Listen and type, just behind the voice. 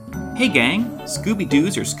Hey gang,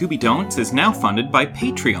 Scooby-Doos or Scooby-Don'ts is now funded by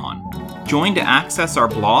Patreon. Join to access our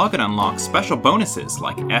blog and unlock special bonuses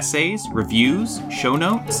like essays, reviews, show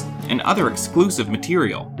notes, and other exclusive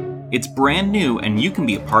material. It's brand new and you can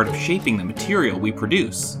be a part of shaping the material we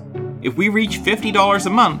produce. If we reach $50 a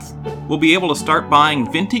month, we'll be able to start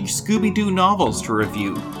buying vintage Scooby-Doo novels to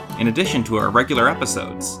review, in addition to our regular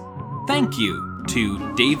episodes. Thank you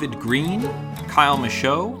to David Green, Kyle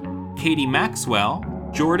Michaud, Katie Maxwell,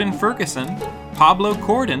 Jordan Ferguson, Pablo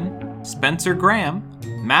Corden, Spencer Graham,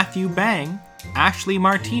 Matthew Bang, Ashley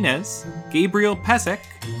Martinez, Gabriel Pesek,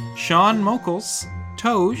 Sean Mokles,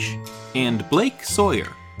 Toj, and Blake Sawyer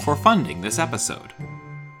for funding this episode.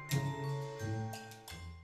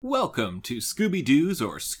 Welcome to Scooby-Doos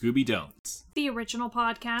or Scooby-Don'ts, the original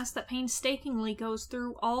podcast that painstakingly goes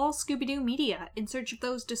through all Scooby-Doo media in search of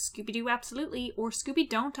those to Scooby-Doo absolutely or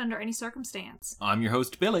Scooby-Don't under any circumstance. I'm your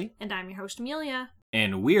host Billy. And I'm your host Amelia.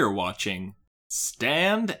 And we're watching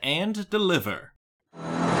Stand and Deliver.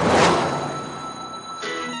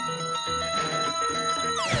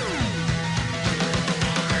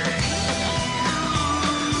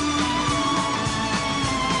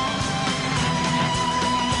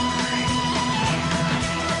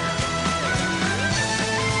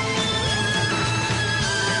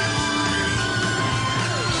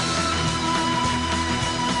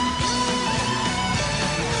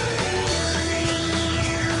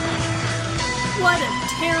 What a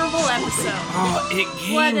terrible episode. Oh, it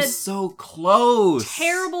came so close.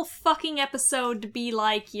 Terrible fucking episode to be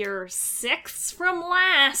like your sixth from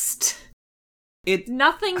last. It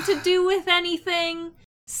Nothing to do with anything.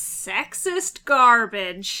 Sexist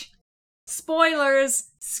garbage. Spoilers,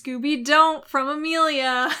 Scooby-Don't from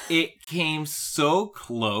Amelia. It came so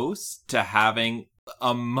close to having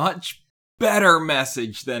a much better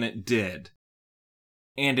message than it did.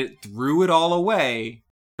 And it threw it all away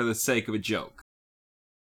for the sake of a joke.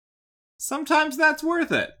 Sometimes that's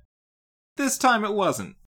worth it. This time it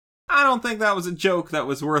wasn't. I don't think that was a joke that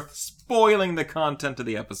was worth spoiling the content of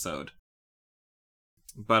the episode.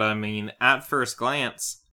 But I mean, at first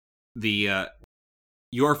glance, the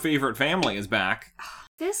Your Favorite Family is back.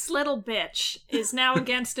 This little bitch is now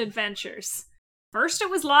against adventures. First it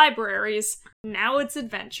was libraries, now it's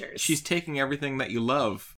adventures. She's taking everything that you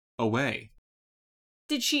love away.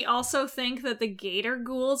 Did she also think that the gator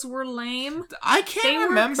ghouls were lame? I can't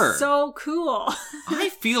remember. They were so cool. I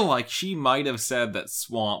feel like she might have said that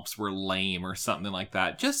swamps were lame or something like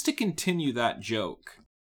that, just to continue that joke.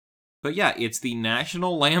 But yeah, it's the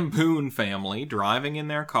National Lampoon family driving in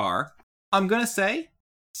their car. I'm gonna say,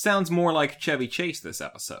 sounds more like Chevy Chase this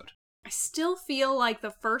episode. I still feel like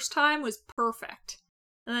the first time was perfect.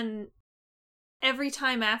 And then every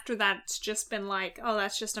time after that, it's just been like, oh,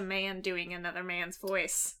 that's just a man doing another man's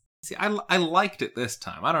voice. See, I liked it this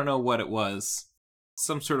time. I don't know what it was.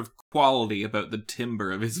 Some sort of quality about the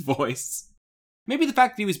timbre of his voice. Maybe the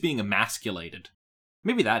fact that he was being emasculated.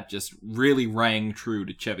 Maybe that just really rang true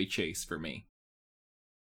to Chevy Chase for me.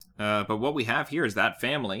 But what we have here is that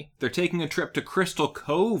family. They're taking a trip to Crystal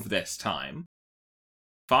Cove this time.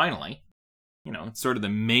 Finally. You know, it's sort of the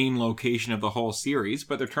main location of the whole series,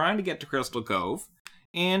 but they're trying to get to Crystal Cove,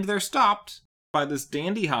 and they're stopped by this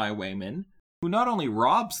dandy highwayman who not only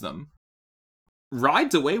robs them,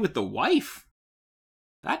 rides away with the wife.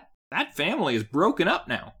 That family is broken up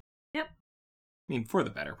now. Yep. I mean, for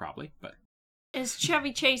the better, probably, but... It's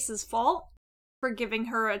Chevy Chase's fault for giving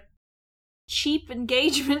her a cheap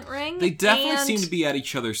engagement ring. They definitely seem to be at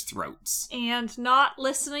each other's throats. And not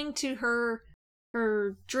listening to her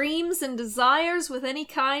dreams and desires with any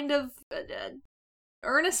kind of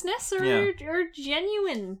earnestness or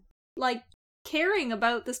genuine, like, caring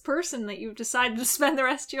about this person that you've decided to spend the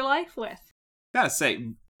rest of your life with. Gotta say,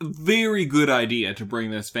 very good idea to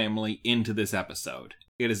bring this family into this episode.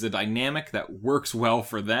 It is a dynamic that works well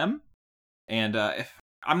for them, and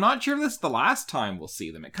I'm not sure this is the last time we'll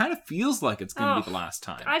see them. It kind of feels like it's going to be the last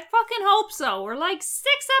time. I fucking hope so. We're like 6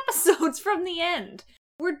 episodes from the end.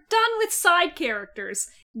 We're done with side characters.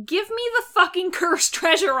 Give me the fucking cursed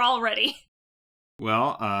treasure already.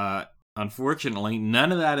 Well, unfortunately,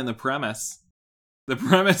 none of that in the premise. The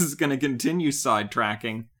premise is going to continue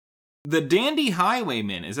sidetracking. The dandy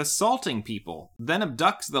highwayman is assaulting people, then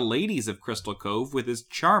abducts the ladies of Crystal Cove with his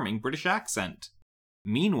charming British accent.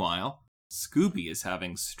 Meanwhile, Scooby is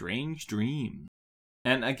having strange dreams.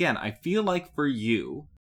 And again, I feel like for you,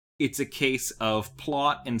 it's a case of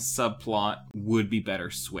plot and subplot would be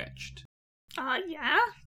better switched. Yeah?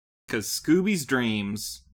 Because Scooby's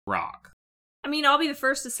dreams rock. I mean, I'll be the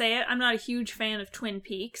first to say it. I'm not a huge fan of Twin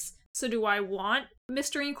Peaks. So do I want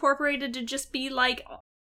Mystery Incorporated to just be like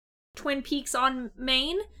Twin Peaks on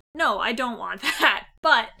Maine? no, I don't want that.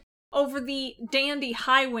 But over the dandy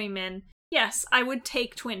highwaymen, yes, I would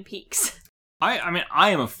take Twin Peaks. I mean, I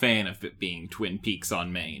am a fan of it being Twin Peaks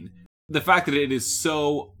on Maine. The fact that it is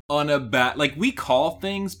so unabashed, like, we call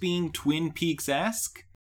things being Twin Peaks-esque.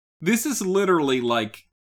 This is literally like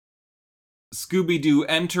Scooby-Doo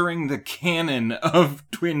entering the canon of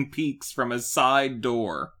Twin Peaks from a side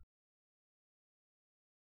door.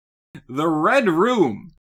 The Red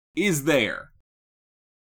Room is there.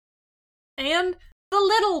 And the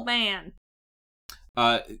little man.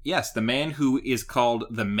 Yes, the man who is called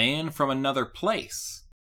the Man from Another Place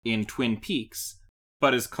in Twin Peaks,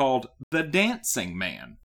 but is called the Dancing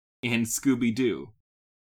Man in Scooby-Doo.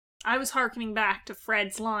 I was hearkening back to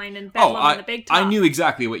Fred's line in Bedlam on the Big Top. I knew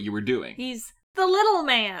exactly what you were doing. He's the little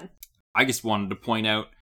man. I just wanted to point out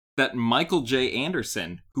that Michael J.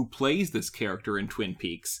 Anderson, who plays this character in Twin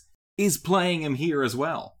Peaks, is playing him here as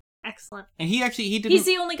well. Excellent. And he didn't... He's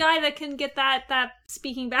the only guy that can get that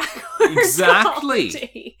speaking backwards Exactly.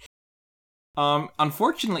 quality.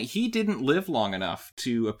 Unfortunately, he didn't live long enough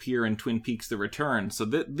to appear in Twin Peaks The Return, so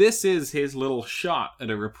this is his little shot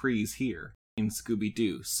at a reprise here in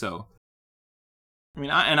Scooby-Doo, so... I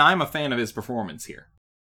mean, I'm a fan of his performance here.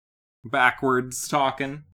 Backwards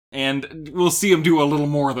talking, and we'll see him do a little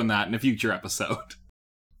more than that in a future episode.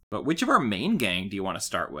 But which of our main gang do you want to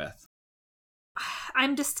start with?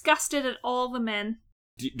 I'm disgusted at all the men.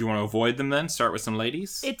 Do you want to avoid them then? Start with some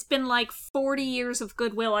ladies? It's been like 40 years of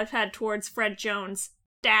goodwill I've had towards Fred Jones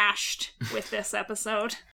dashed with this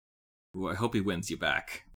episode. Ooh, I hope he wins you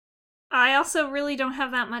back. I also really don't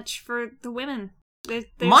have that much for the women. There's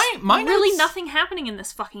my really notes, nothing happening in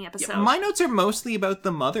this fucking episode. Yeah, my notes are mostly about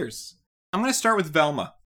the mothers. I'm going to start with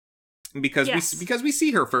Velma. Because we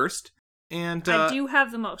see her first. And I do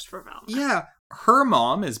have the most for Velma. Yeah, her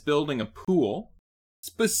mom is building a pool,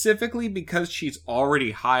 specifically because she's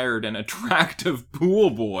already hired an attractive pool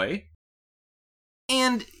boy.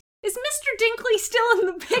 And is Mr. Dinkley still in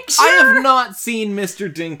the picture? I have not seen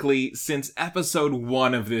Mr. Dinkley since episode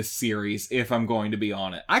 1 of this series, if I'm going to be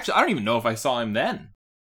honest. Actually, I don't even know if I saw him then.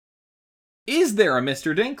 Is there a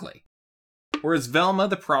Mr. Dinkley? Or is Velma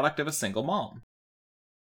the product of a single mom?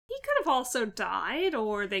 He could have also died,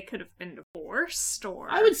 or they could have been divorced, or...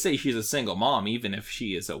 I would say she's a single mom, even if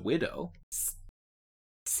she is a widow.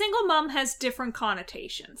 Single mom has different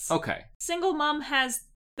connotations. Okay. Single mom has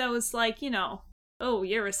those, like, you know, oh,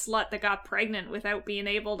 you're a slut that got pregnant without being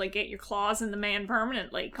able to get your claws in the man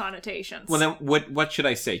permanently connotations. Well, then, what should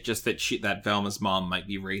I say? Just that Velma's mom might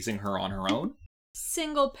be raising her on her own?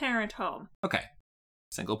 Single parent home. Okay.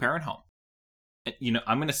 Single parent home. You know,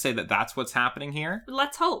 I'm going to say that that's what's happening here.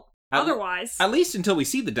 Let's hope. Otherwise... At least until we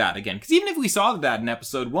see the dad again. Because even if we saw the dad in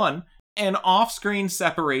episode 1, an off-screen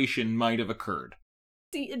separation might have occurred.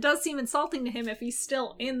 It does seem insulting to him if he's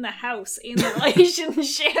still in the house, in the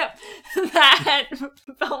relationship, that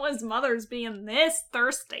Velma's mother's being this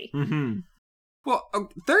thirsty. Mm-hmm. Well,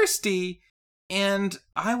 thirsty, and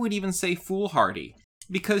I would even say foolhardy.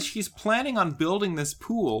 Because she's planning on building this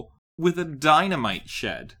pool with a dynamite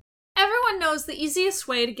shed. Everyone knows the easiest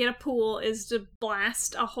way to get a pool is to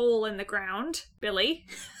blast a hole in the ground, Billy.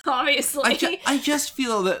 Obviously. I just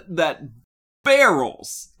feel that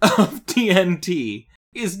barrels of TNT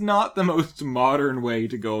is not the most modern way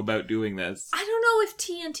to go about doing this. I don't know if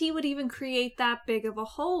TNT would even create that big of a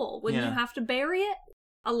hole. Wouldn't you have to bury it?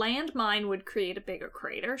 A landmine would create a bigger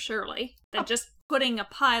crater, surely, than just putting a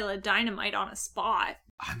pile of dynamite on a spot.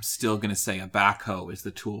 I'm still gonna say a backhoe is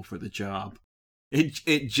the tool for the job.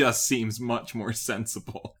 It just seems much more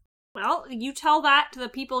sensible. Well, you tell that to the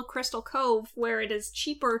people of Crystal Cove, where it is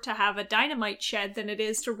cheaper to have a dynamite shed than it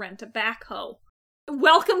is to rent a backhoe.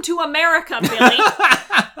 Welcome to America, Billy!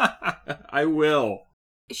 I will.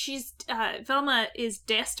 Velma is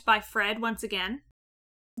dissed by Fred once again.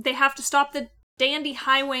 They have to stop the dandy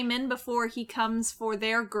highwayman before he comes for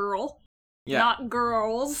their girl. Yeah. Not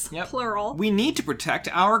girls, plural. We need to protect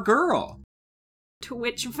our girl. To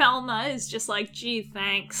which Velma is just like, gee,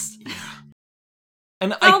 thanks.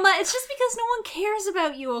 And Velma, it's just because no one cares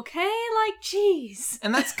about you, okay? Like, jeez.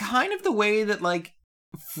 And that's kind of the way that, like,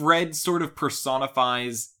 Fred sort of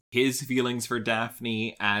personifies his feelings for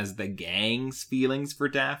Daphne as the gang's feelings for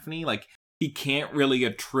Daphne. Like, he can't really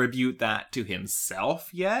attribute that to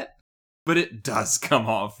himself yet, but it does come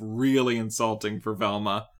off really insulting for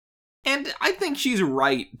Velma. And I think she's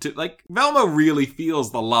right to, like, Velma really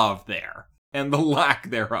feels the love there, and the lack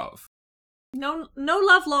thereof. No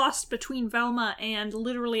love lost between Velma and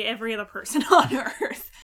literally every other person on Earth.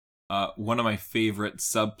 One of my favorite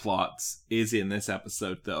subplots is in this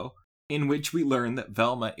episode, though, in which we learn that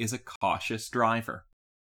Velma is a cautious driver.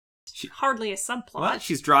 hardly a subplot. Well,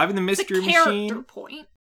 she's driving the mystery it's a character machine. Point.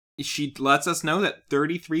 She lets us know that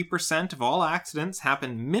 33% of all accidents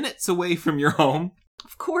happen minutes away from your home.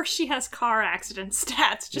 Of course she has car accident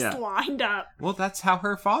stats just lined up. Well, that's how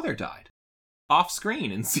her father died. Off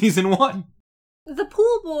screen in season 1. The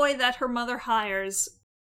pool boy that her mother hires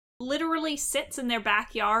literally sits in their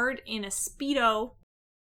backyard in a Speedo,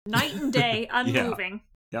 night and day, unmoving.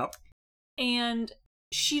 Yep. And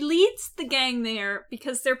she leads the gang there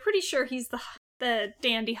because they're pretty sure he's the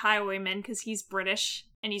dandy highwayman because he's British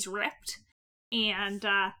and he's ripped. And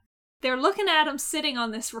they're looking at him sitting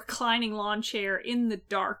on this reclining lawn chair in the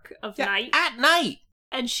dark of night. At night!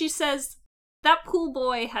 And she says, that pool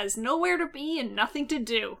boy has nowhere to be and nothing to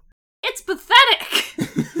do. It's pathetic!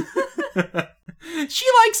 She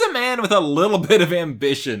likes a man with a little bit of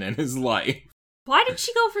ambition in his life. Why did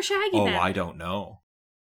she go for Shaggy then? I don't know.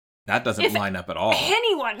 That doesn't line up at all.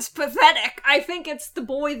 Anyone's pathetic. I think it's the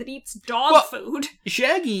boy that eats dog food.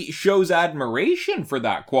 Shaggy shows admiration for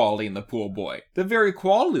that quality in the pool boy. The very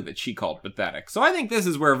quality that she called pathetic. So I think this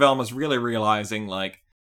is where Velma's really realizing, like,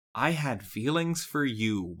 I had feelings for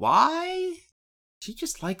you. Why? She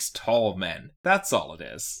just likes tall men. That's all it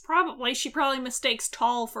is. Probably. She probably mistakes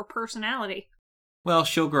tall for personality. Well,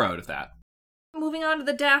 she'll grow out of that. Moving on to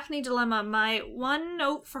the Daphne dilemma. My one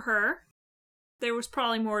note for her, there was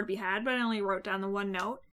probably more to be had, but I only wrote down the one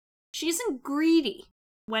note. She isn't greedy.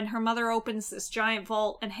 When her mother opens this giant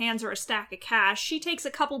vault and hands her a stack of cash, she takes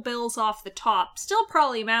a couple bills off the top, still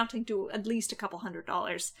probably amounting to at least a couple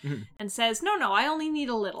 $100, and says, no, I only need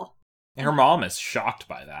a little. And her mom is shocked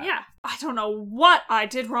by that. Yeah, I don't know what I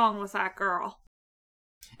did wrong with that girl.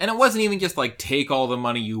 And it wasn't even just like, take all the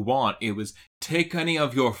money you want. It was, take any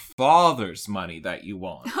of your father's money that you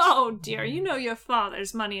want. Oh dear, you know your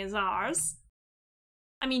father's money is ours.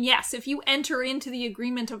 I mean, yes, if you enter into the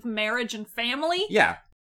agreement of marriage and family, yeah,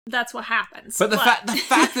 that's what happens. But the fact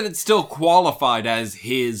that it's still qualified as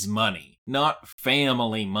his money, not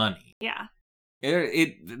family money. Yeah.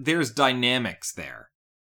 There's dynamics there.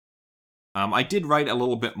 I did write a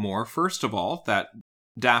little bit more. First of all, that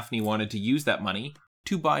Daphne wanted to use that money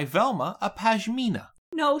to buy Velma a pashmina.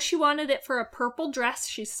 No, she wanted it for a purple dress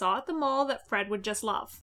she saw at the mall that Fred would just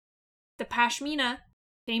love. The pashmina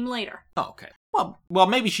came later. Oh, okay. Well,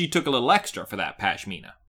 maybe she took a little extra for that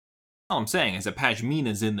pashmina. All I'm saying is that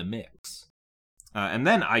pashmina's in the mix. And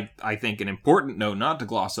then I think an important note not to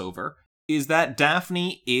gloss over is that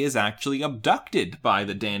Daphne is actually abducted by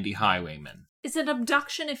the dandy highwayman. Is it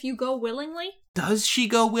abduction if you go willingly? Does she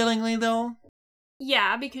go willingly, though?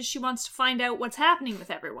 Yeah, because she wants to find out what's happening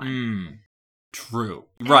with everyone. True.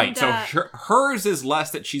 Right, so hers is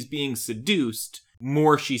less that she's being seduced,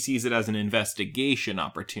 more she sees it as an investigation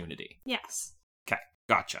opportunity. Yes. Okay,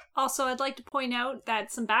 gotcha. Also, I'd like to point out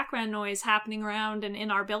that some background noise happening around and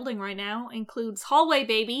in our building right now includes Hallway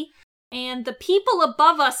Baby and the people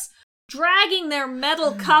above us dragging their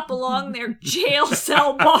metal cup along their jail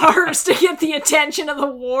cell bars to get the attention of the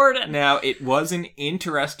warden. Now, it was an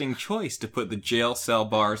interesting choice to put the jail cell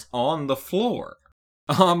bars on the floor.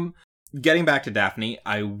 Getting back to Daphne,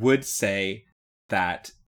 I would say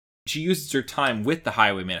that she uses her time with the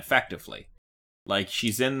highwayman effectively. Like,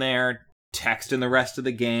 she's in there texting the rest of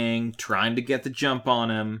the gang, trying to get the jump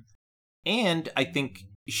on him. And I think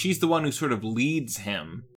she's the one who sort of leads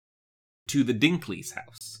him to the Dinkley's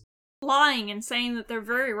house. Lying and saying that they're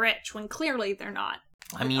very rich when clearly they're not.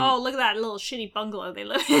 I mean, oh, look at that little shitty bungalow they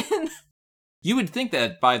live in. You would think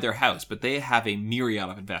that by their house, but they have a myriad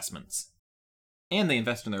of investments. And they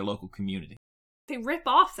invest in their local community. They rip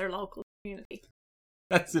off their local community.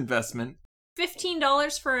 That's investment.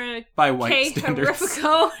 $15 for a by white standards.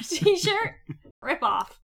 Horrifico t-shirt? Rip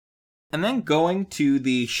off. And then going to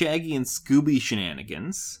the Shaggy and Scooby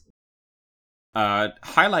shenanigans.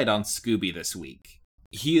 Highlight on Scooby this week.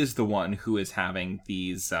 He is the one who is having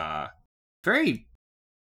these, very...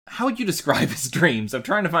 How would you describe his dreams? I'm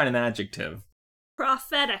trying to find an adjective.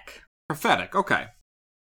 Prophetic. Prophetic, okay.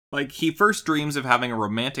 Like, he first dreams of having a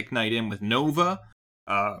romantic night in with Nova,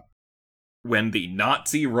 when the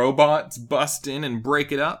Nazi robots bust in and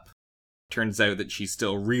break it up. Turns out that she's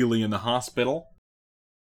still really in the hospital.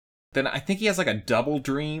 Then I think he has like a double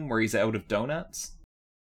dream where he's out of donuts.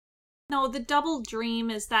 No, the double dream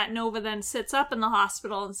is that Nova then sits up in the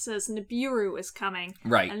hospital and says Nibiru is coming.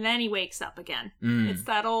 Right. And then he wakes up again. It's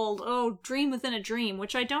that old, dream within a dream,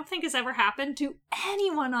 which I don't think has ever happened to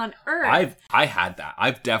anyone on Earth. I had that.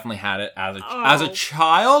 I've definitely had it as a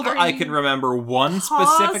child. I can remember one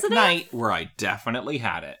specific night where I definitely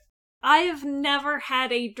had it. I have never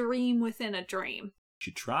had a dream within a dream. You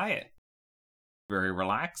should try it. Very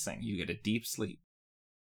relaxing. You get a deep sleep.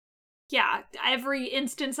 yeah, every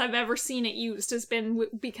instance I've ever seen it used has been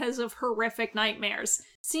because of horrific nightmares.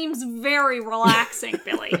 Seems very relaxing,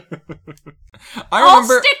 Billy. I'll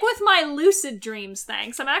stick with my lucid dreams,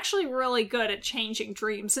 thanks. I'm actually really good at changing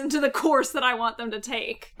dreams into the course that I want them to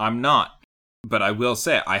take. I'm not. But I will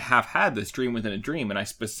say, I have had this dream within a dream, and I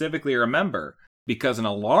specifically remember because an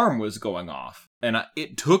alarm was going off, and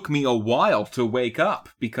it took me a while to wake up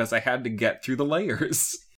because I had to get through the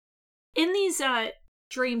layers. In these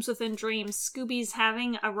dreams within dreams, Scooby's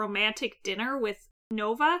having a romantic dinner with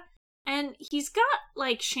Nova, and he's got,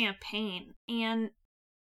 like, champagne, and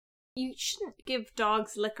you shouldn't give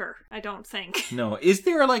dogs liquor, I don't think. No, is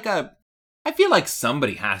there, like, I feel like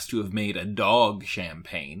somebody has to have made a dog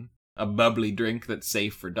champagne. A bubbly drink that's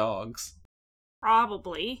safe for dogs.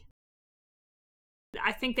 Probably.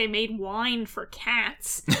 I think they made wine for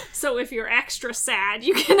cats. So if you're extra sad,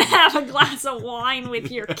 you can have a glass of wine with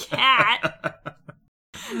your cat.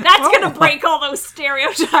 That's gonna break all those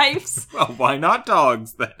stereotypes. Well, why not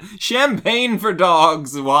dogs then? Champagne for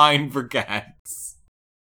dogs, wine for cats.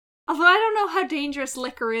 Although I don't know how dangerous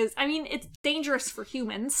liquor is. I mean, it's dangerous for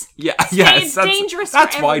humans. Yeah, yes, it's dangerous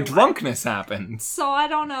that's for why everyone. drunkenness happens. So I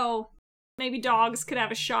don't know. Maybe dogs could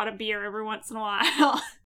have a shot of beer every once in a while.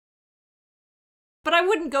 But I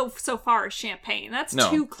wouldn't go so far as champagne. That's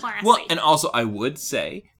too classy. Well, and also I would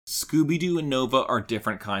say Scooby-Doo and Nova are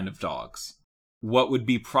different kind of dogs. What would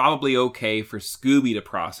be probably okay for Scooby to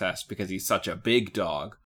process because he's such a big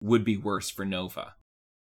dog would be worse for Nova.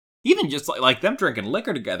 Even just like them drinking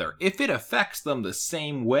liquor together, if it affects them the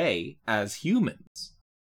same way as humans,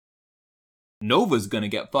 Nova's gonna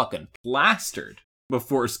get fucking plastered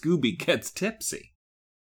before Scooby gets tipsy.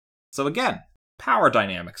 So again, power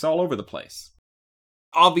dynamics all over the place.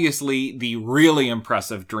 Obviously, the really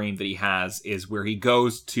impressive dream that he has is where he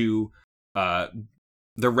goes to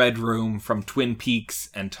the Red Room from Twin Peaks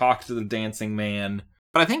and talks to the dancing man.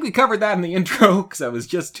 But I think we covered that in the intro because I was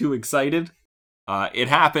just too excited. It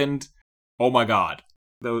happened. Oh my god.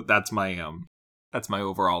 Though that's my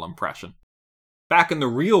overall impression. Back in the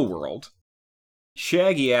real world,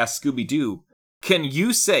 Shaggy asks Scooby-Doo, "Can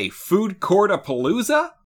you say food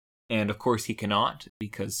court-a-palooza?" And of course he cannot,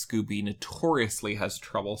 because Scooby notoriously has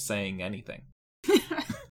trouble saying anything.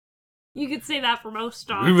 You could say that for most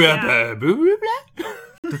dogs. Yeah.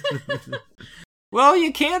 Well,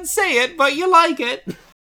 you can't say it, but you like it.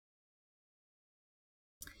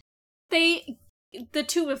 The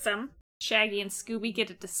two of them, Shaggy and Scooby, get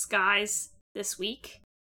a disguise this week.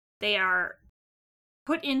 They are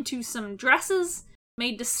put into some dresses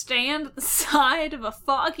made to stand at the side of a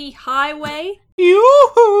foggy highway.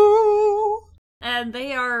 Yoo-hoo! And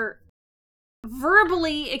they are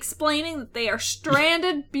verbally explaining that they are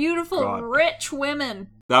stranded, beautiful, rich women.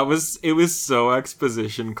 It was so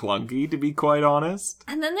exposition clunky, to be quite honest.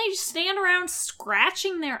 And then they just stand around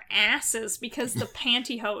scratching their asses because the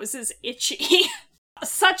pantyhose is itchy.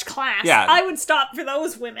 Such class. Yeah. I would stop for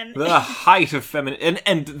those women. The height of feminine...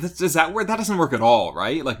 And does that work? That doesn't work at all,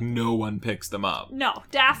 right? Like, no one picks them up. No.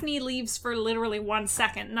 Daphne leaves for literally 1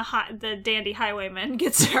 second, and the dandy highwayman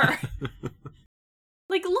gets her.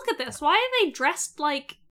 Like, look at this. Why are they dressed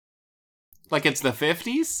like... Like it's the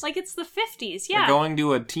 50s? Like it's the 50s, yeah. They're going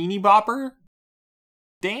to a teeny bopper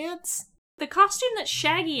dance? The costume that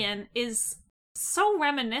Shaggy in is so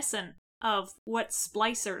reminiscent of what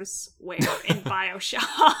splicers wear in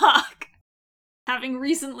BioShock. Having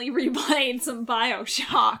recently replayed some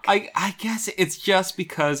BioShock. I guess it's just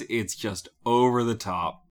because it's just over the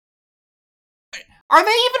top. Are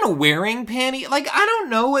they even wearing panty? Like, I don't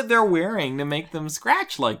know what they're wearing to make them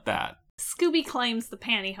scratch like that. Scooby claims the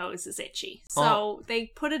pantyhose is itchy, so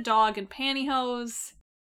they put a dog in pantyhose.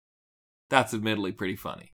 That's admittedly pretty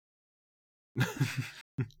funny.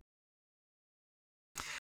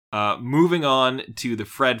 Moving on to the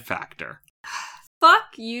Fred factor.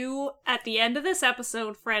 Fuck you at the end of this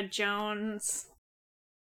episode, Fred Jones.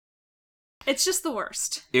 It's just the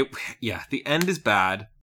worst. Yeah, the end is bad.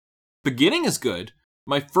 Beginning is good.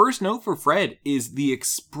 My first note for Fred is the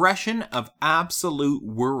expression of absolute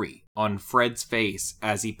worry on Fred's face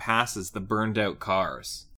as he passes the burned out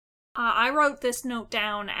cars. I wrote this note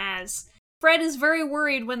down as, Fred is very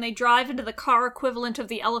worried when they drive into the car equivalent of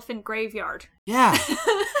the elephant graveyard. Yeah.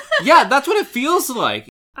 Yeah, that's what it feels like.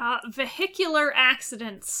 Vehicular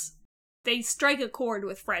accidents. They strike a chord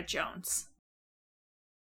with Fred Jones.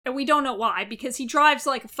 And we don't know why, because he drives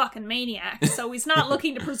like a fucking maniac, so he's not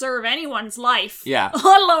looking to preserve anyone's life. Yeah.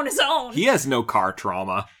 Let alone his own. He has no car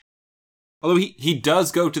trauma. Although he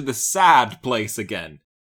does go to the sad place again.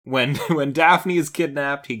 When Daphne is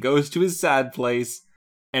kidnapped, he goes to his sad place,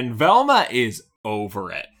 and Velma is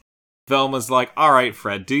over it. Velma's like, all right,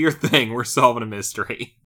 Fred, do your thing. We're solving a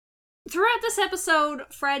mystery. Throughout this episode,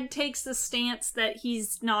 Fred takes the stance that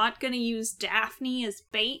he's not going to use Daphne as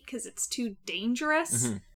bait because it's too dangerous.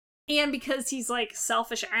 Mm-hmm. And because he's, like,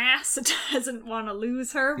 selfish ass and doesn't want to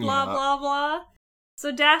lose her, blah, blah, blah.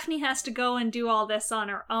 So Daphne has to go and do all this on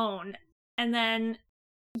her own. And then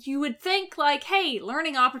you would think, like, hey,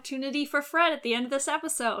 learning opportunity for Fred at the end of this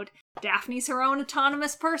episode. Daphne's her own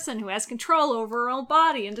autonomous person who has control over her own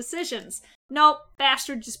body and decisions. Nope,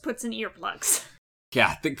 bastard just puts in earplugs.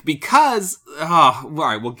 Yeah, because... all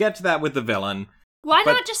right, we'll get to that with the villain. Why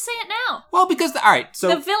not just say it now? Well, because... all right, so...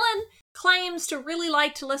 The villain claims to really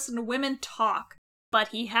like to listen to women talk, but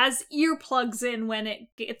he has earplugs in when it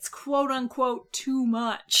gets quote-unquote too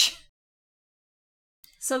much.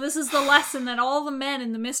 So this is the lesson that all the men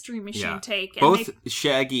in the Mystery Machine take. And both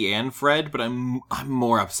Shaggy and Fred, but I'm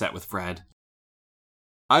more upset with Fred.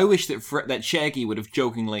 I wish that Shaggy would have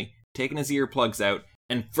jokingly taken his earplugs out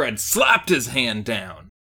and Fred slapped his hand down.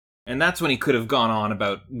 And that's when he could have gone on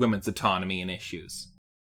about women's autonomy and issues.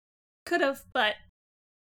 Could have, but...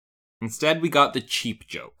 Instead, we got the cheap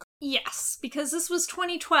joke. Yes, because this was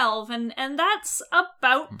 2012, and that's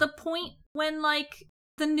about the point when, like,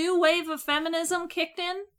 the new wave of feminism kicked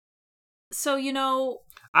in. So, you know...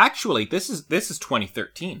 Actually, this is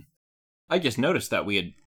 2013. I just noticed that we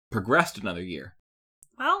had progressed another year.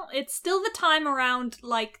 Well, it's still the time around,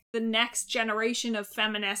 like, the next generation of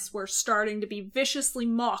feminists were starting to be viciously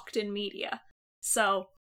mocked in media. So,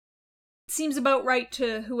 it seems about right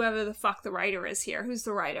to whoever the fuck the writer is here. Who's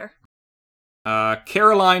the writer?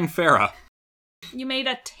 Caroline Farah. You made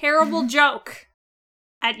a terrible joke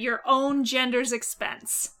at your own gender's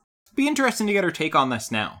expense. Be interesting to get her take on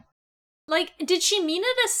this now. Like, did she mean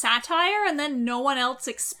it as satire and then no one else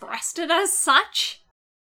expressed it as such?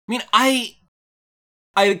 I mean,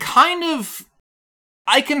 I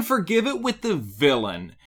can forgive it with the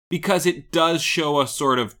villain because it does show a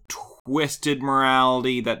sort of twisted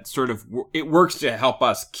morality that sort of, it works to help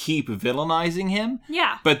us keep villainizing him.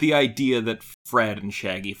 Yeah. But the idea that Fred and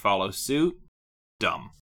Shaggy follow suit, dumb.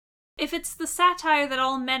 If it's the satire that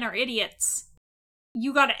all men are idiots,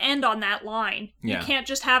 you gotta end on that line. Yeah. You can't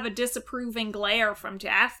just have a disapproving glare from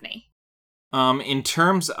Daphne. In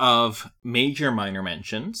terms of major minor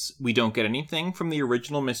mentions, we don't get anything from the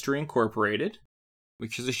original Mystery Incorporated,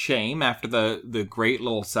 which is a shame after the great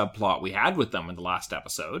little subplot we had with them in the last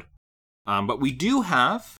episode. But we do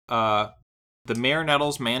have the Mayor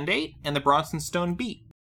Nettles mandate and the Bronson Stone beat.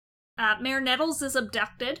 Mayor Nettles is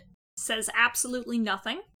abducted, says absolutely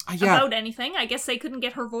nothing about anything. I guess they couldn't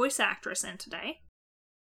get her voice actress in today.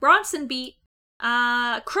 Bronson beat,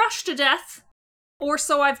 crushed to death, or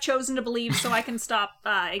so I've chosen to believe, so I can stop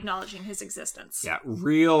acknowledging his existence. Yeah,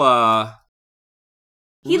 real,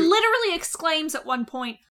 He literally exclaims at one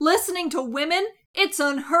point, listening to women, it's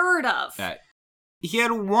unheard of. He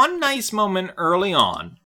had one nice moment early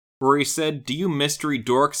on, where he said, do you mystery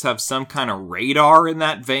dorks have some kind of radar in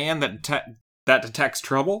that van that detects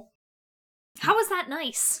trouble? How is that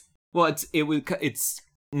nice? Well, it's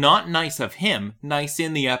not nice of him, nice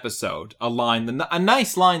in the episode. A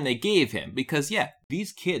nice line they gave him, because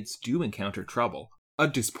these kids do encounter trouble. A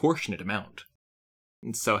disproportionate amount.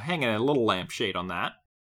 And so hanging a little lampshade on that.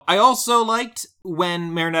 I also liked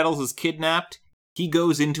when Mayor Nettles is kidnapped, he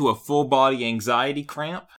goes into a full-body anxiety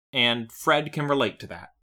cramp, and Fred can relate to that.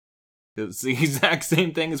 It's the exact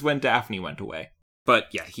same thing as when Daphne went away. But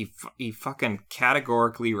yeah, he fucking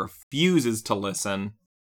categorically refuses to listen.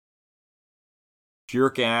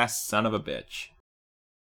 Jerk-ass son of a bitch.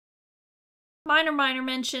 Minor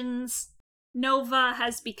mentions. Nova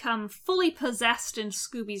has become fully possessed in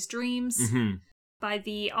Scooby's dreams by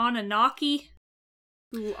the Anunnaki,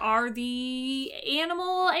 who are the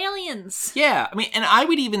animal aliens. Yeah, I mean, and I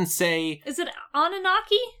would even say... Is it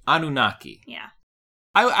Anunnaki? Anunnaki. Yeah.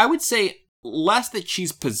 I would say less that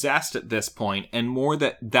she's possessed at this point, and more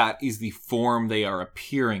that is the form they are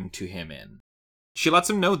appearing to him in. She lets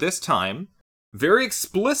him know this time, very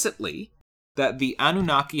explicitly, that the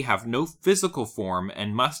Anunnaki have no physical form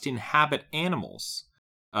and must inhabit animals.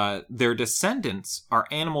 Their descendants are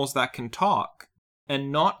animals that can talk,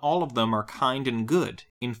 and not all of them are kind and good.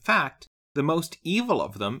 In fact, the most evil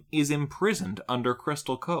of them is imprisoned under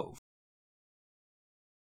Crystal Cove.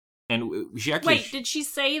 And she actually... Wait, did she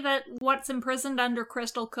say that what's imprisoned under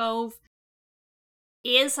Crystal Cove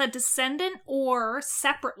is a descendant, or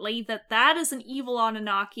separately that is an evil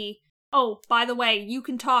Anunnaki? Oh, by the way, you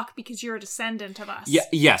can talk because you're a descendant of us.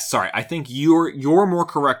 Yes, sorry. I think you're more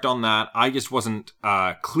correct on that. I just wasn't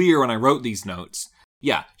clear when I wrote these notes.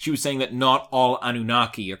 Yeah, she was saying that not all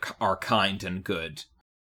Anunnaki are kind and good.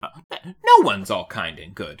 No one's all kind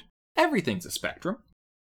and good. everything's a spectrum.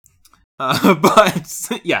 But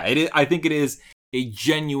yeah, I think it is a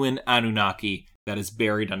genuine Anunnaki that is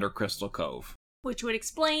buried under Crystal Cove. Which would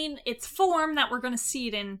explain its form that we're going to see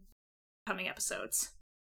it in coming episodes.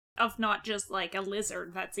 Of not just like a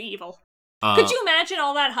lizard that's evil. Could you imagine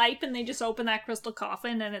all that hype and they just open that crystal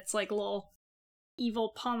coffin and it's like a little evil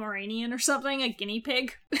Pomeranian or something? A guinea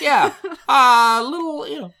pig? Yeah.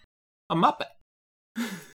 Little, a Muppet.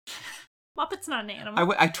 Muppet's not an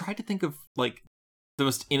animal. I tried to think of like the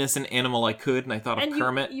most innocent animal I could, and I thought of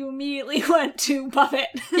Kermit. You immediately went to Muppet.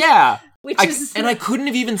 Yeah. And I couldn't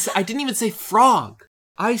have even I didn't even say frog.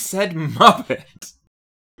 I said Muppet.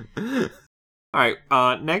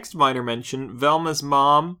 Alright, next minor mention. Velma's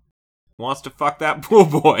mom wants to fuck that pool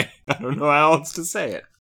boy. I don't know how else to say it.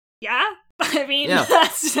 Yeah? I mean,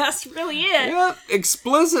 that's really it. Yeah,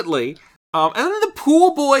 explicitly. And then the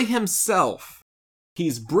pool boy himself.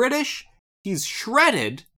 He's British. He's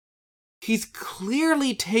shredded. He's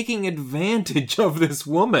clearly taking advantage of this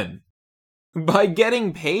woman by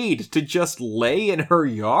getting paid to just lay in her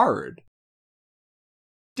yard.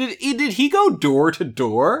 Did he go door to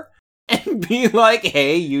door and be like,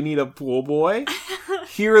 hey, you need a pool boy?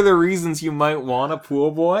 Here are the reasons you might want a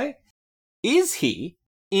pool boy? Is he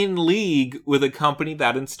in league with a company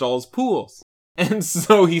that installs pools? And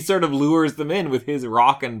so he sort of lures them in with his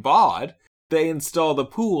rockin' bod. They install the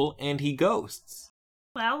pool and he ghosts.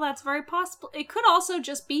 Well, that's very possible. It could also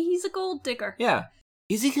just be he's a gold digger. Yeah.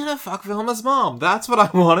 Is he gonna fuck Velma's mom? That's what I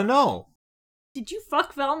want to know. Did you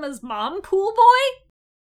fuck Velma's mom, pool boy?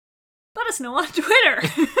 Let us know on Twitter.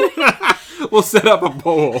 We'll set up a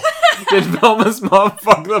poll. Did Velma's mom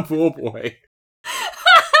fuck the pool boy?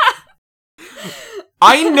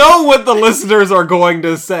 I know what the listeners are going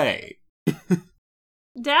to say.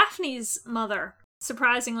 Daphne's mother,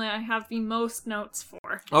 surprisingly, I have the most notes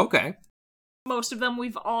for. Okay. Most of them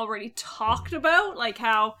we've already talked about, like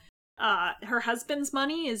how her husband's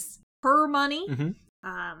money is her money.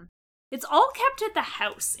 Mm-hmm. It's all kept at the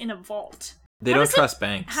house in a vault. They don't trust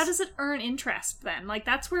banks. How does it earn interest then? Like,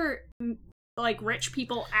 that's where, like, rich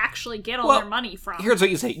people actually get all their money from. Here's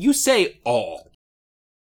what you say. You say all.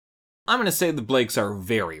 I'm going to say the Blakes are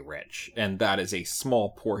very rich, and that is a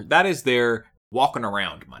small portion. That is their walking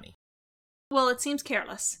around money. Well, it seems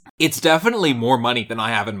careless. It's definitely more money than I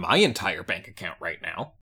have in my entire bank account right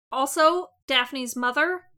now. Also, Daphne's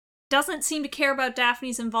mother doesn't seem to care about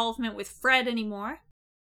Daphne's involvement with Fred anymore.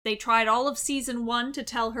 They tried all of season 1 to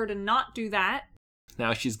tell her to not do that.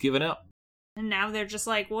 Now she's given up. And now they're just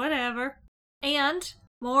like, whatever. And,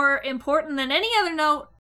 more important than any other note,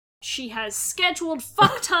 she has scheduled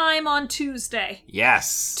fuck time on Tuesday.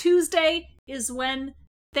 Yes. Tuesday is when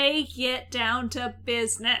they get down to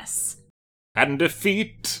business. And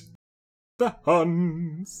defeat the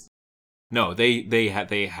Huns. No, they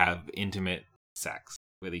have intimate sex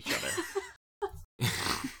with each other.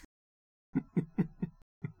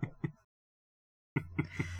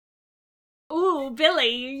 Ooh, Billy,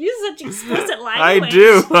 you use such explicit language. I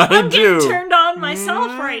do. I'm getting turned on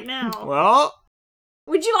myself right now. Well,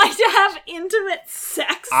 would you like to have intimate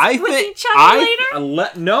sex with each other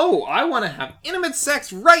later? No, I want to have intimate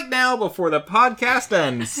sex right now before the podcast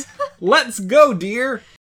ends. Let's go, dear.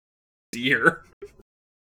 Dear.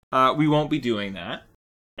 We won't be doing that.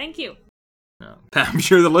 Thank you. No. I'm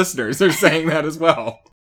sure the listeners are saying that as well.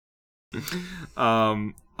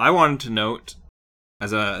 I wanted to note,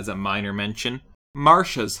 as a minor mention,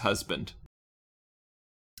 Marsha's husband.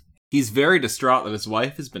 He's very distraught that his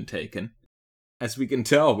wife has been taken. As we can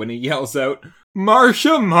tell when he yells out,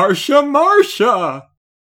 Marsha, Marsha, Marsha!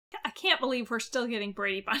 I can't believe we're still getting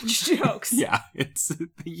Brady Bunch jokes. Yeah, it's the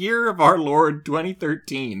year of our Lord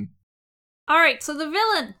 2013. Alright, so the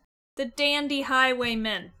villain, the Dandy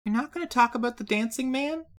Highwayman. You're not going to talk about the dancing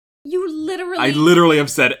man? I literally have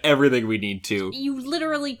said everything we need to. You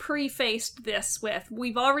literally prefaced this with,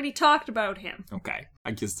 we've already talked about him. Okay,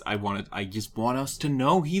 I just want us to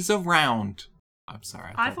know he's around. I'm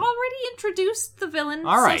sorry. I've already introduced the villain,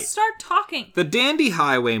 all right. So start talking. The Dandy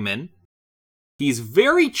Highwayman. He's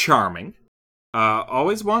very charming.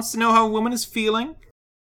 Always wants to know how a woman is feeling.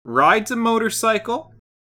 Rides a motorcycle.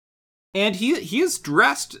 And he is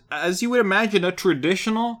dressed, as you would imagine, a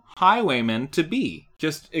traditional highwayman to be.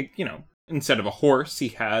 Just, instead of a horse, he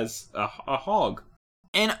has a hog.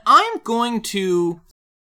 And I'm going to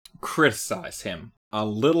criticize him a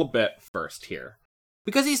little bit first here.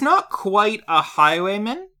 Because he's not quite a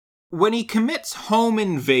highwayman when he commits home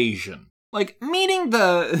invasion. Like, meeting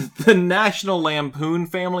the National Lampoon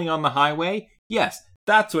family on the highway, yes,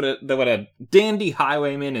 that's what a dandy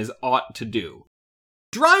highwayman ought to do.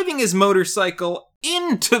 Driving his motorcycle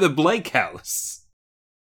into the Blake house.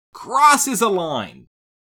 crosses a line.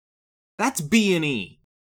 That's B&E.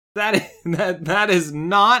 That is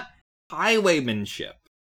not highwaymanship.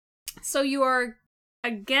 So you are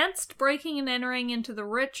against breaking and entering into the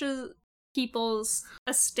rich people's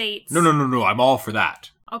estates? No. I'm all for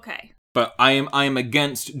that. Okay. But I am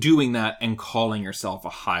against doing that and calling yourself a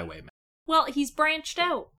highwayman. Well, he's branched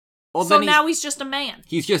out. Well, so now he's just a man.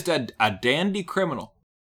 He's just a dandy criminal.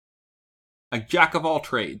 A jack of all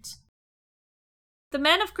trades. The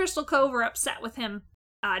men of Crystal Cove are upset with him.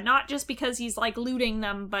 Not just because he's, like, looting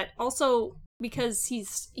them, but also because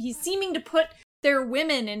he's seeming to put their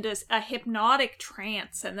women into a hypnotic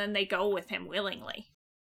trance, and then they go with him willingly.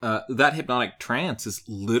 That hypnotic trance is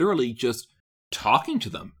literally just talking to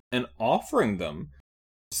them and offering them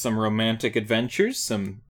some romantic adventures,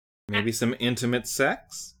 maybe some intimate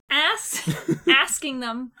sex. Asking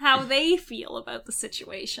them how they feel about the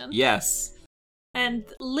situation. Yes. And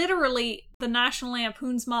literally, the National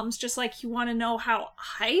Lampoon's mom's just like, you want to know how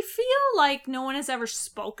I feel? Like, no one has ever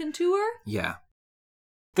spoken to her? Yeah.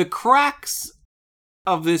 The cracks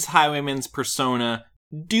of this highwayman's persona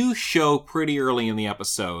do show pretty early in the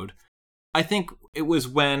episode. I think it was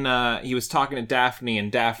when he was talking to Daphne,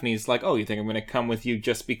 and Daphne's like, oh, you think I'm going to come with you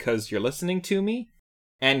just because you're listening to me?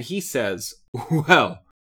 And he says, well,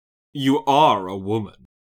 you are a woman.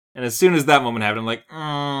 And as soon as that moment happened, I'm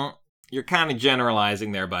like, you're kind of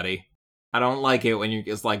generalizing there, buddy. I don't like it when you're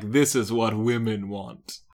just like, this is what women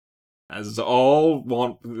want. As all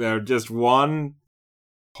want, they're just one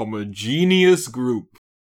homogeneous group.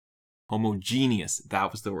 Homogeneous.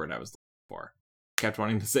 That was the word I was looking for. Kept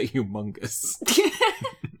wanting to say humongous.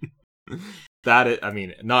 That is, I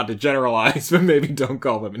mean, not to generalize, but maybe don't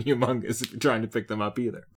call women humongous if you're trying to pick them up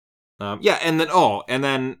either. And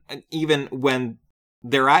then even when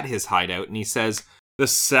they're at his hideout and he says, the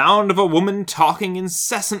sound of a woman talking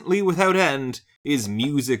incessantly without end is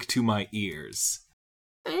music to my ears.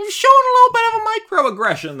 Showing a little bit of a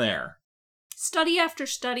microaggression there. Study after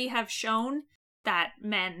study have shown that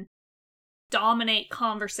men dominate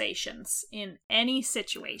conversations in any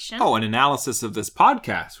situation. Oh, an analysis of this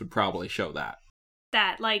podcast would probably show that.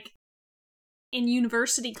 That, like, in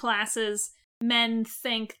university classes, men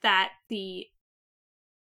think that the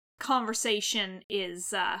conversation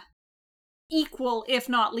is equal, if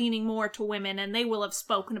not leaning more to women, and they will have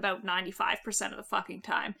spoken about 95% of the fucking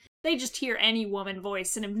time. They just hear any woman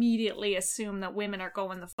voice and immediately assume that women are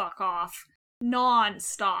going the fuck off.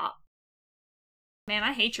 Non-stop. Man,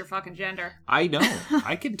 I hate your fucking gender. I know.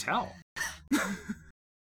 I can tell.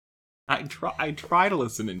 I try to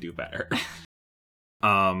listen and do better.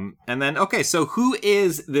 And then, okay, so who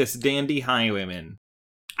is this dandy highwayman?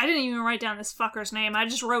 I didn't even write down this fucker's name. I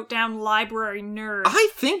just wrote down library nerd. I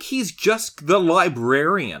think he's just the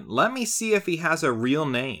librarian. Let me see if he has a real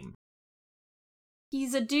name.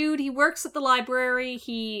 He's a dude. He works at the library.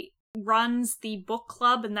 He runs the book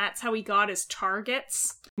club, and that's how he got his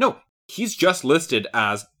targets. No, he's just listed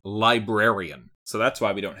as librarian. So that's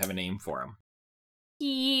why we don't have a name for him.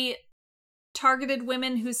 He targeted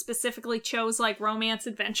women who specifically chose, like, romance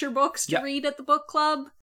adventure books to read at the book club.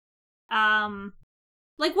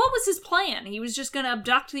 Like, what was his plan? He was just gonna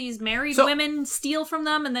abduct these married women, steal from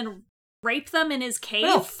them, and then rape them in his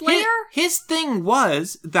cave lair? His thing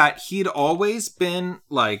was that he'd always been,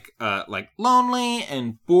 like lonely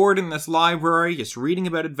and bored in this library, just reading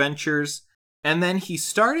about adventures. And then he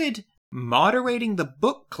started moderating the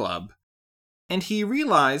book club, and he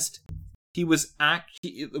realized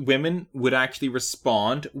women would actually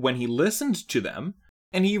respond when he listened to them.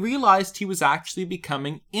 And he realized he was actually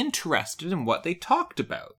becoming interested in what they talked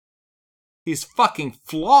about. His fucking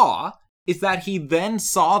flaw is that he then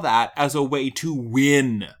saw that as a way to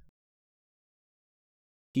win.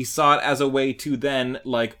 He saw it as a way to then,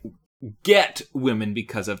 like, get women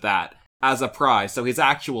because of that, as a prize. So his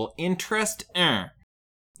actual interest,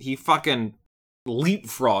 he fucking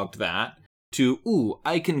leapfrogged that to,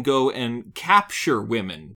 I can go and capture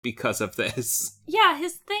women because of this. Yeah,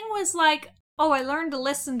 his thing was like, I learned to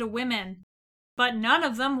listen to women, but none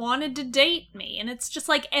of them wanted to date me. And it's just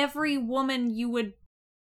like every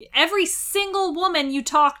single woman you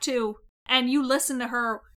talk to and you listen to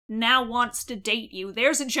her now wants to date you.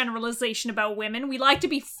 There's a generalization about women. We like to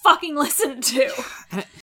be fucking listened to.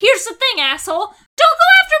 Here's the thing, asshole. Don't go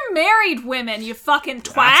after married women, you fucking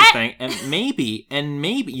twat. That's the thing. And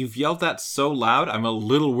maybe you've yelled that so loud, I'm a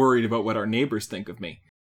little worried about what our neighbors think of me.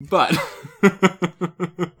 But...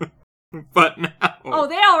 But now...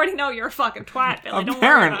 they already know you're a fucking twat, Billy.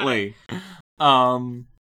 Apparently. But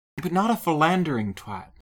not a philandering twat.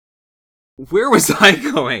 Where was I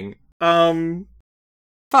going?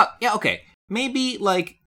 Fuck. Yeah, okay. Maybe,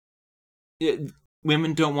 like...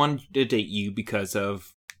 women don't want to date you because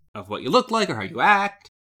of what you look like or how you act.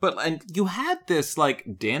 But and you had this,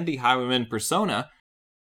 like, dandy highwayman persona.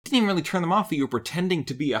 Didn't even really turn them off that you were pretending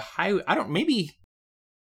to be a maybe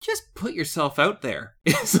just put yourself out there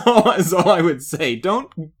is all I would say.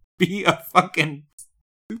 Don't be a fucking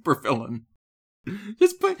supervillain.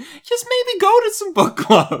 Just maybe go to some book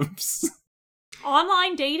clubs.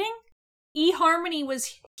 Online dating? eHarmony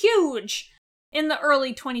was huge in the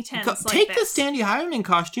early 2010s. Take the Sandy Highwayman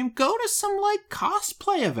costume, go to some, like,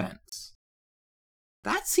 cosplay events.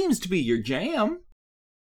 That seems to be your jam.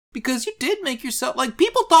 Because you did make yourself, like,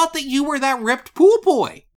 people thought that you were that ripped pool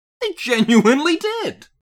boy. They genuinely did.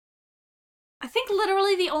 I think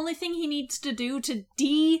literally the only thing he needs to do to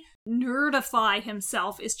de-nerdify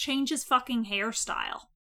himself is change his fucking hairstyle.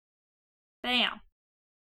 Bam.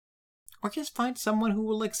 Or just find someone who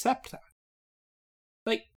will accept that.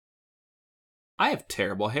 Like, I have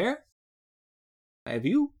terrible hair. Have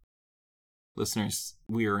you? Listeners,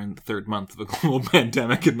 we are in the 3rd month of a global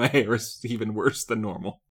pandemic and my hair is even worse than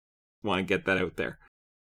normal. Want to get that out there.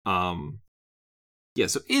 Yeah,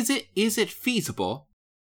 so is it feasible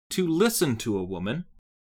to listen to a woman?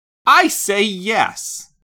 I say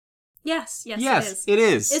yes. Yes, Yes, it is. It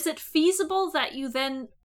is. Is it feasible that you then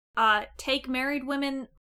take married women,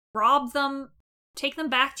 rob them, take them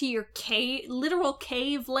back to your literal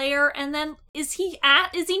cave lair, and then is he making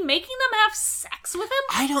them have sex with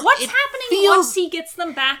him? What's happening once he gets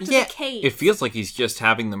them back to the cave? It feels like he's just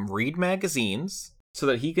having them read magazines so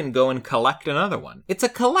that he can go and collect another one. It's a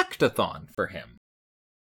collect-a-thon for him.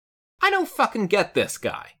 I don't fucking get this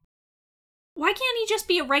guy. Why can't he just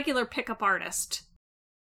be a regular pickup artist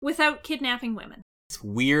without kidnapping women? It's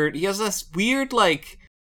weird. He has this weird, like,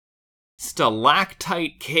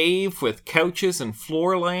 stalactite cave with couches and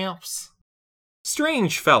floor lamps.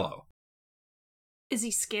 Strange fellow. Is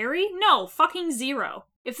he scary? No, fucking zero.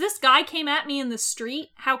 If this guy came at me in the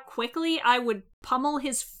street, how quickly I would pummel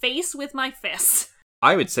his face with my fists.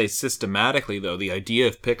 I would say systematically, though, the idea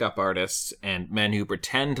of pickup artists and men who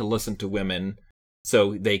pretend to listen to women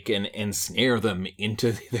so they can ensnare them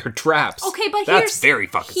into their traps. Okay, but that's very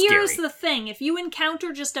fucking scary. Here's the thing. If you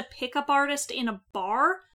encounter just a pickup artist in a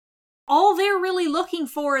bar, all they're really looking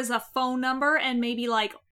for is a phone number and maybe,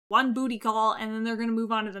 like, one booty call, and then they're going to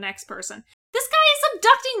move on to the next person. This guy is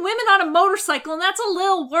abducting women on a motorcycle, and that's a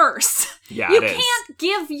little worse. Yeah, you can't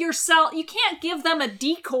give them a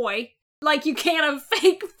decoy like you can a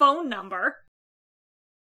fake phone number.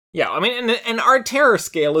 Yeah, I mean, and our terror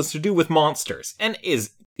scale is to do with monsters, and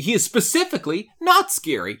he is specifically not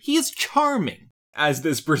scary. He is charming as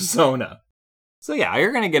this persona. So yeah,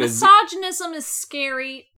 you're gonna get misogynism is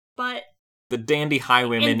scary, but the dandy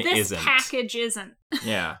highwayman this isn't. Package isn't.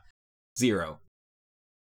 Yeah, 0.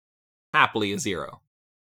 Happily a 0.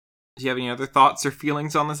 Do you have any other thoughts or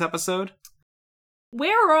feelings on this episode?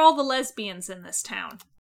 Where are all the lesbians in this town?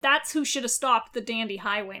 That's who should have stopped the dandy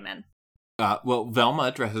highwayman. Well,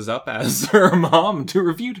 Velma dresses up as her mom to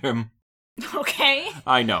refute him. Okay.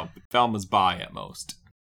 I know, but Velma's bi at most.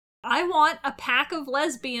 I want a pack of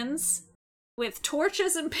lesbians with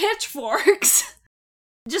torches and pitchforks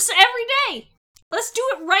just every day. Let's do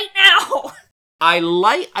it right now. I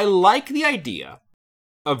like the idea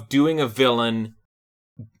of doing a villain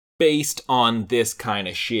based on this kind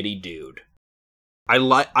of shitty dude. I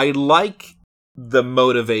like the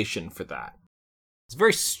motivation for that. It's a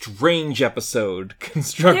very strange episode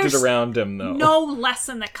constructed around him, though. No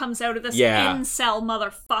lesson that comes out of this incel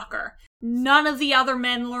motherfucker. None of the other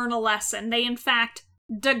men learn a lesson. They, in fact,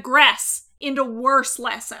 digress into worse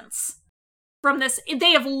lessons. From this,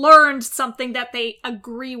 they have learned something that they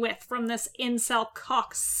agree with from this incel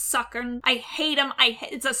cocksucker. I hate him.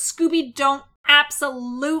 It's a Scooby-Don't.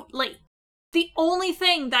 Absolutely. The only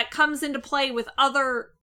thing that comes into play with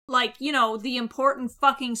other, like, you know, the important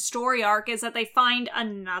fucking story arc is that they find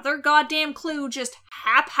another goddamn clue just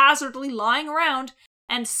haphazardly lying around,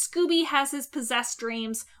 and Scooby has his possessed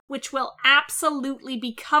dreams, which will absolutely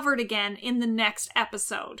be covered again in the next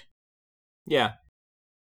episode. Yeah.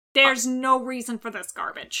 There's no reason for this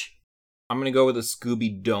garbage. I'm gonna go with a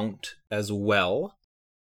Scooby-Don't as well.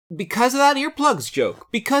 Because of that earplugs joke.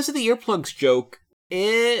 Because of the earplugs joke,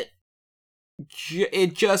 it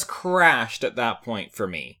just crashed at that point for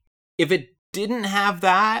me. If it didn't have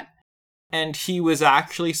that, and he was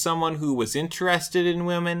actually someone who was interested in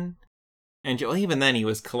women, and even then he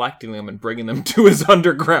was collecting them and bringing them to his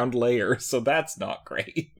underground lair, so that's not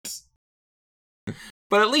great.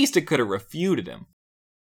 But at least it could have refuted him.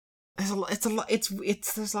 There's a lot of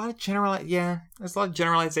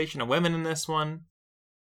generalization of women in this one.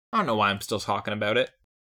 I don't know why I'm still talking about it.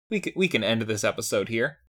 We can end this episode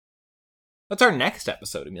here. What's our next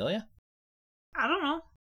episode, Amelia? I don't know.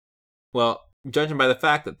 Well, judging by the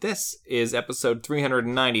fact that this is episode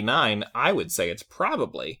 399, I would say it's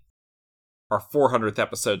probably our 400th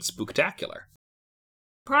episode spooktacular.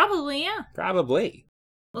 Probably, yeah. Probably.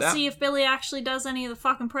 We'll see if Billy actually does any of the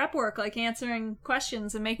fucking prep work, like answering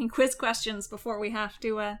questions and making quiz questions before we have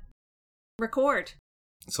to record.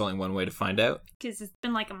 It's only one way to find out. Because it's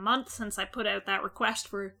been like a month since I put out that request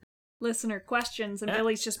for listener questions, and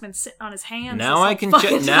Billy's just been sitting on his hands. Now I can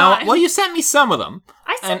well, you sent me some of them.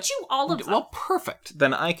 I sent you all of them. Well, perfect.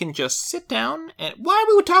 Then I can just sit down and... Why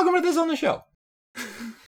are we talking about this on the show?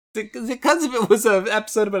 Because if it was an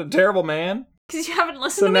episode about a terrible man? Because you haven't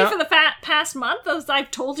listened to me for the past month, as I've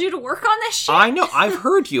told you to work on this shit. I know. I've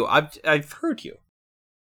heard you. I've heard you.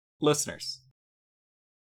 Listeners.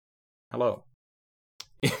 Hello.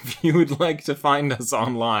 If you would like to find us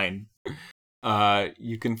online,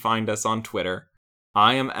 you can find us on Twitter.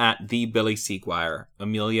 I am at @TheBillySequire.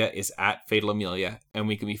 Amelia is at Fatal Amelia, and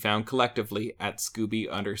we can be found collectively at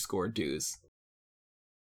Scooby_Doos.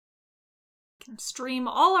 You can stream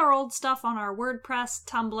all our old stuff on our WordPress,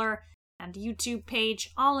 Tumblr, and YouTube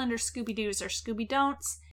page, all under Scooby Doos or Scooby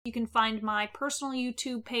Don'ts. You can find my personal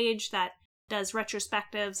YouTube page that does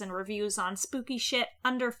retrospectives and reviews on spooky shit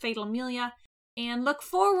under Fatal Amelia. And look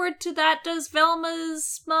forward to that Does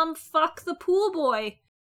Velma's mom fuck the pool boy?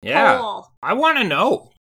 Yeah, poll. I want to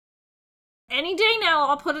know. Any day now,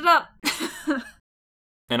 I'll put it up.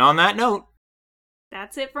 And on that note,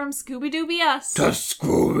 that's it from Scooby-Dooby Us. To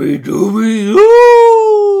Scooby-Dooby Doo!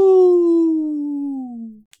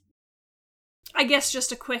 I guess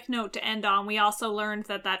just a quick note to end on, we also learned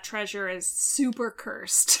that treasure is super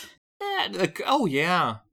cursed. Oh,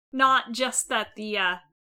 yeah. Not just that the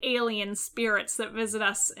alien spirits that visit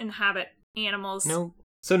us inhabit animals. No.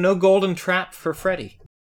 So no golden trap for Freddy.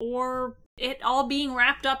 Or it all being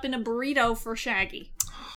wrapped up in a burrito for Shaggy.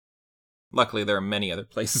 Luckily, there are many other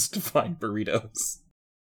places to find burritos.